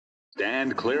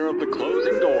Stand clear of the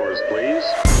closing doors, please.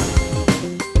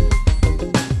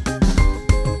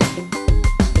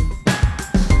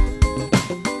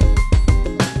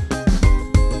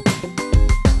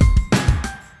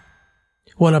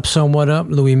 What up, son? What up?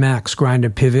 Louis Max, Grind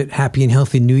and Pivot. Happy and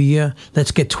healthy new year.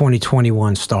 Let's get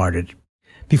 2021 started.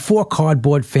 Before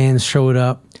cardboard fans showed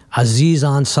up, Aziz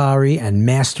Ansari and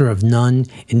Master of None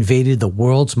invaded the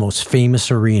world's most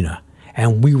famous arena,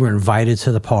 and we were invited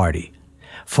to the party.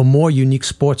 For more unique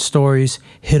sports stories,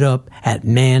 hit up at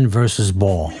Man vs.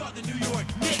 Ball.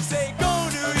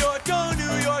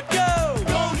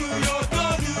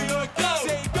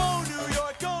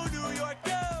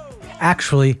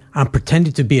 Actually, I'm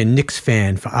pretending to be a Knicks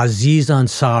fan for Aziz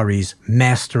Ansari's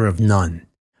Master of None.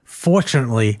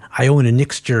 Fortunately, I own a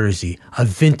Knicks jersey, a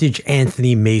vintage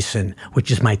Anthony Mason,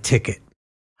 which is my ticket.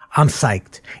 I'm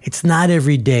psyched. It's not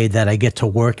every day that I get to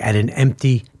work at an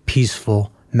empty,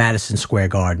 peaceful Madison Square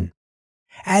Garden.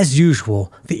 As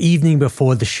usual, the evening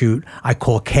before the shoot, I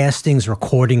call Castings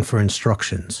Recording for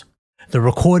instructions. The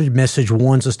recorded message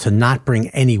warns us to not bring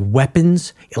any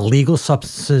weapons, illegal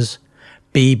substances,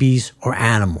 babies, or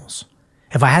animals.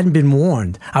 If I hadn't been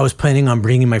warned, I was planning on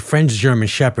bringing my friend's German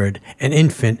Shepherd, an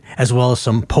infant, as well as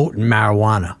some potent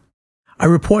marijuana. I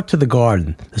report to the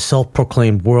Garden, the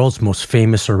self-proclaimed world's most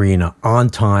famous arena, on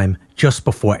time, just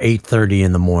before 8:30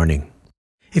 in the morning.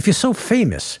 If you're so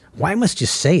famous, why must you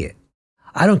say it?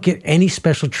 I don't get any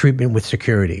special treatment with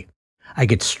security. I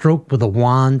get stroked with a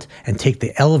wand and take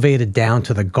the elevator down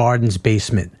to the Garden's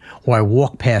basement, where I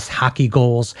walk past hockey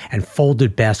goals and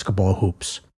folded basketball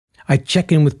hoops. I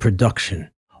check in with production.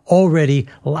 Already,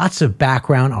 lots of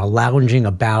background are lounging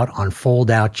about on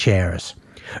fold-out chairs.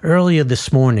 Earlier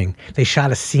this morning, they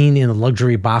shot a scene in the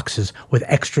luxury boxes with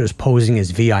extras posing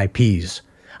as VIPs.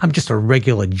 I'm just a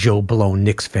regular Joe Blow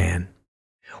Knicks fan.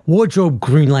 Wardrobe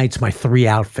greenlights my 3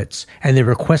 outfits, and they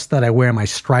request that I wear my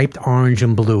striped orange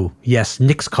and blue, yes,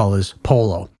 Knicks colors,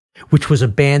 polo, which was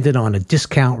abandoned on a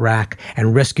discount rack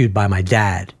and rescued by my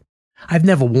dad. I've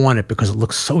never worn it because it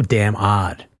looks so damn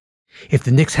odd. If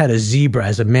the Knicks had a zebra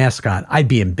as a mascot, I'd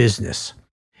be in business.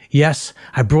 Yes,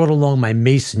 I brought along my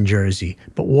Mason jersey,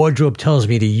 but wardrobe tells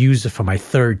me to use it for my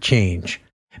third change.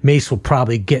 Mace will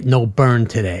probably get no burn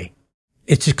today.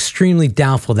 It's extremely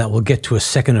doubtful that we'll get to a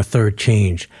second or third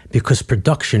change because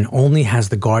production only has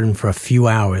the Garden for a few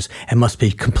hours and must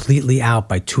be completely out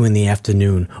by 2 in the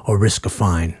afternoon or risk a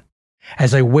fine.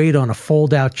 As I wait on a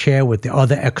fold-out chair with the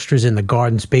other extras in the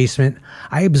Garden's basement,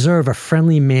 I observe a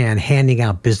friendly man handing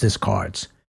out business cards.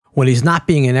 When he's not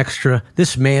being an extra,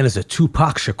 this man is a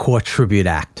Tupac Shakur tribute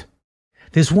act.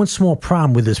 There's one small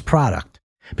problem with his product.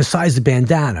 Besides the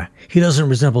bandana, he doesn't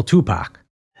resemble Tupac.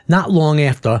 Not long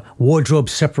after, wardrobe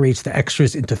separates the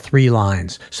extras into 3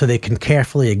 lines so they can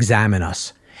carefully examine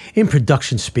us. In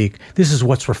production speak, this is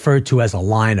what's referred to as a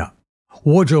lineup.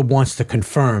 Wardrobe wants to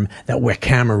confirm that we're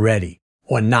camera ready,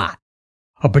 or not.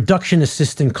 A production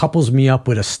assistant couples me up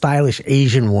with a stylish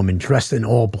Asian woman dressed in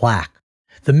all black.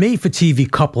 The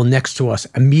made-for-TV couple next to us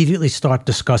immediately start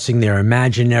discussing their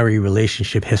imaginary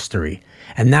relationship history,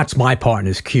 and that's my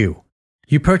partner's cue.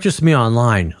 "You purchased me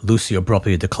online," Lucy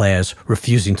abruptly declares,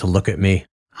 refusing to look at me.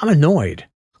 I'm annoyed.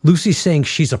 Lucy's saying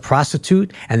she's a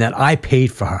prostitute and that I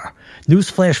paid for her.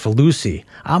 Newsflash for Lucy,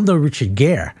 I'm no Richard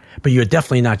Gere, but you're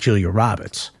definitely not Julia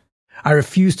Roberts. I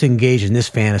refuse to engage in this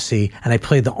fantasy, and I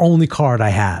play the only card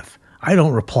I have. I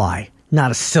don't reply,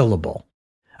 not a syllable.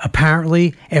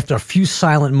 Apparently, after a few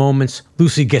silent moments,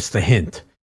 Lucy gets the hint.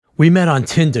 "We met on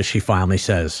Tinder," she finally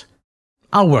says.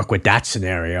 I'll work with that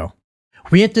scenario.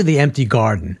 We enter the empty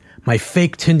Garden. My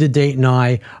fake Tinder date and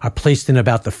I are placed in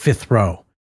about the 5th row.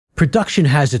 Production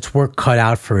has its work cut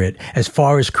out for it as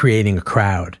far as creating a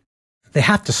crowd. They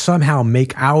have to somehow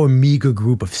make our meager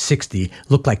group of 60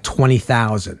 look like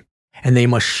 20,000, and they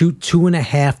must shoot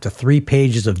 2.5 to 3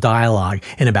 pages of dialogue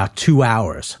in about 2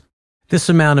 hours. This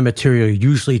amount of material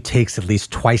usually takes at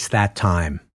least twice that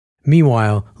time.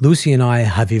 Meanwhile, Lucy and I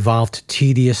have evolved to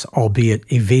tedious, albeit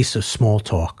evasive small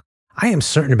talk. I am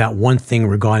certain about one thing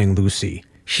regarding Lucy.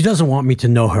 She doesn't want me to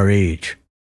know her age.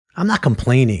 I'm not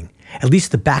complaining. At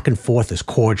least the back and forth is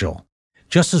cordial.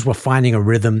 Just as we're finding a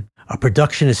rhythm, a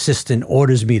production assistant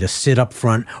orders me to sit up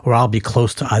front or I'll be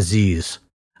close to Aziz.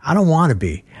 I don't want to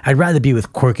be. I'd rather be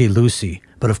with quirky Lucy,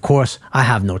 but of course, I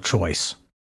have no choice.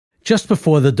 Just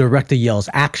before the director yells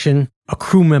action, a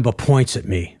crew member points at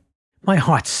me. My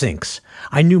heart sinks.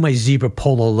 I knew my zebra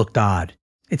polo looked odd.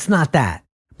 It's not that.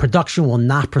 Production will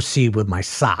not proceed with my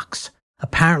socks.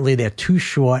 Apparently they're too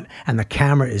short and the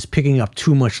camera is picking up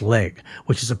too much leg,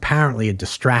 which is apparently a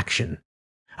distraction.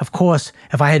 Of course,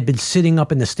 if I had been sitting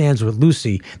up in the stands with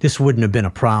Lucy, this wouldn't have been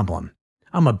a problem.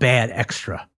 I'm a bad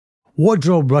extra.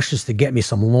 Wardrobe rushes to get me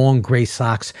some long gray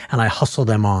socks, and I hustle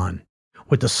them on.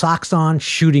 With the socks on,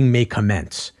 shooting may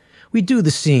commence. We do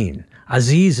the scene.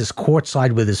 Aziz is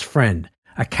courtside with his friend,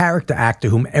 a character actor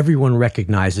whom everyone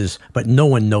recognizes, but no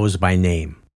one knows by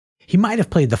name. He might have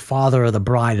played the father of the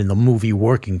bride in the movie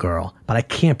Working Girl, but I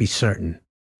can't be certain.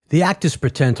 The actors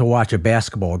pretend to watch a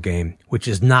basketball game, which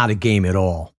is not a game at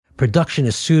all. Production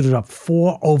has suited up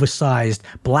 4 oversized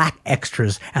black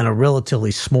extras and a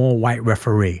relatively small white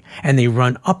referee, and they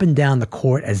run up and down the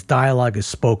court as dialogue is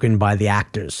spoken by the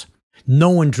actors. No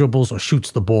one dribbles or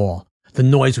shoots the ball. The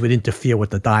noise would interfere with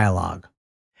the dialogue.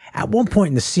 At one point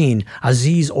in the scene,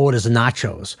 Aziz orders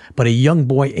nachos, but a young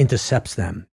boy intercepts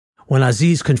them. When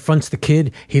Aziz confronts the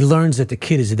kid, he learns that the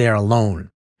kid is there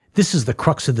alone. This is the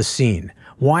crux of the scene.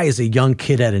 Why is a young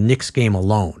kid at a Knicks game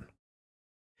alone?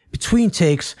 Between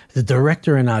takes, the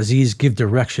director and Aziz give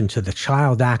direction to the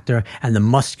child actor and the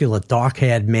muscular,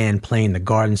 dark-haired man playing the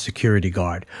garden security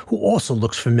guard, who also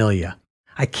looks familiar.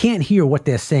 I can't hear what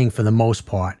they're saying for the most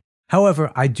part.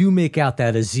 However, I do make out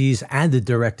that Aziz and the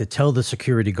director tell the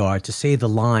security guard to say the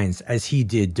lines as he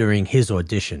did during his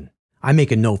audition. I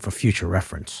make a note for future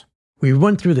reference. We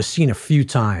run through the scene a few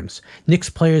times. Knicks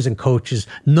players and coaches,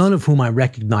 none of whom I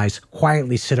recognize,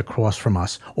 quietly sit across from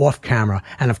us, off camera,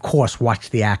 and of course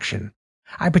watch the action.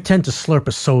 I pretend to slurp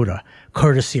a soda,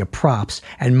 courtesy of props,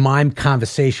 and mime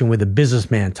conversation with a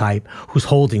businessman type who's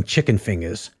holding chicken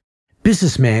fingers.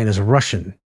 Businessman is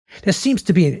Russian. There seems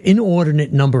to be an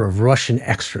inordinate number of Russian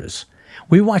extras.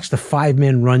 We watch the 5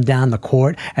 men run down the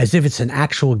court as if it's an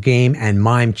actual game and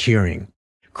mime cheering.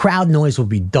 Crowd noise will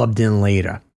be dubbed in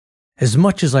later. As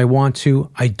much as I want to,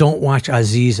 I don't watch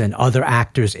Aziz and other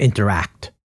actors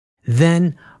interact.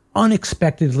 Then,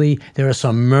 unexpectedly, there are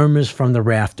some murmurs from the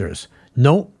rafters.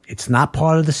 Nope, it's not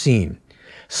part of the scene.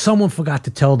 Someone forgot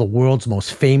to tell the world's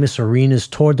most famous arena's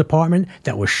tour department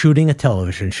that we're shooting a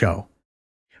television show.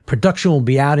 Production will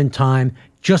be out in time.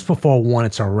 Just before 1,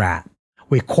 it's a wrap.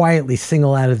 We quietly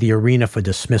single out of the arena for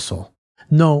dismissal.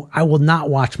 No, I will not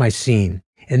watch my scene.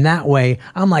 In that way,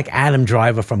 I'm like Adam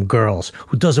Driver from Girls,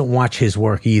 who doesn't watch his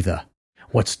work either.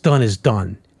 What's done is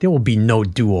done. There will be no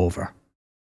do-over.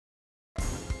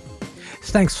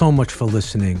 Thanks so much for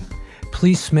listening.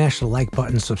 Please smash the like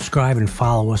button, subscribe, and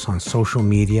follow us on social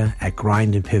media at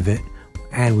Grind and Pivot,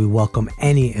 and we welcome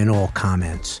any and all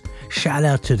comments. Shout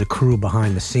out to the crew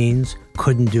behind the scenes.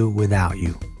 Couldn't do it without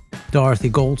you. Dorothy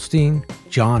Goldstein,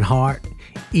 John Hart,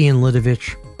 Ian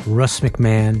Lidovich, Russ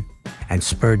McMahon, and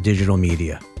Spur Digital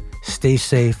Media. Stay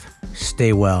safe,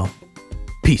 stay well.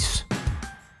 Peace.